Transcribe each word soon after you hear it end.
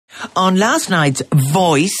On last night's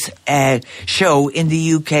Voice show in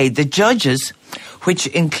the UK, the judges, which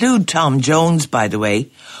include Tom Jones, by the way,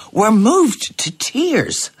 were moved to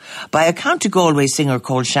tears by a County Galway singer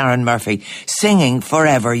called Sharon Murphy singing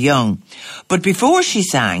Forever Young. But before she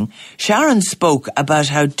sang, Sharon spoke about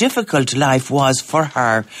how difficult life was for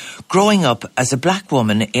her growing up as a black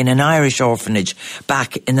woman in an Irish orphanage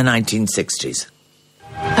back in the 1960s.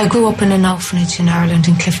 I grew up in an orphanage in Ireland,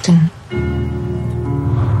 in Clifton.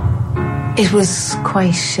 It was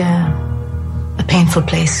quite a painful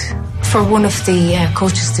place. For one of the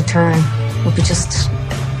coaches to turn would be just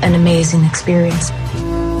an amazing experience.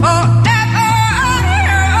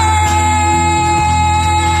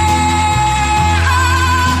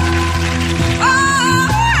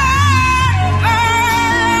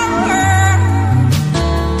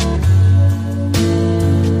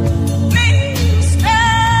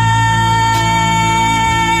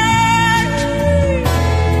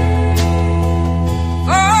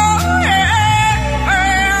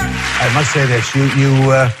 I must say this,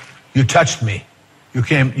 you touched me. You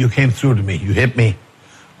came through to me. You hit me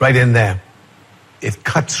right in there. It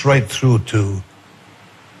cuts right through to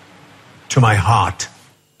my heart.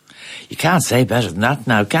 You can't say better than that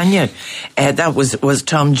now, can you? That was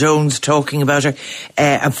Tom Jones talking about her.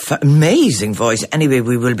 Amazing voice. Anyway,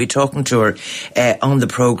 we will be talking to her on the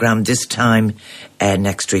programme this time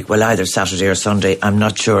next week. Well, either Saturday or Sunday, I'm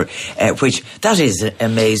not sure which. That is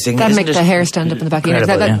amazing. That'd make the hair stand up in the back of your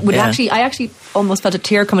neck. I actually almost felt a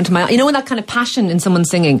tear coming to my eye. You know, when that kind of passion in someone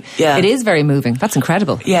singing, it is very moving. That's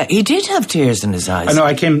incredible. Yeah, he did have tears in his eyes. I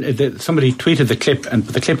know, somebody tweeted the clip, and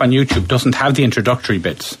the clip on YouTube doesn't have the introductory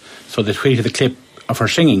bits. So they tweeted the clip of her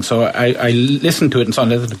singing. So I listened to it and saw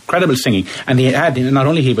it. Incredible singing. And he had, not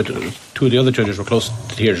only he, but two of the other judges were close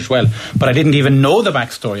to tears as well. But I didn't even know the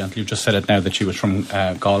backstory until you just said it now, that she was from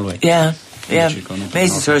Galway. Yeah.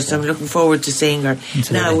 Amazing story. So I'm looking forward to seeing her.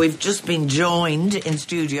 Now, we've just been joined in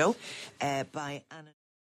studio by Anna.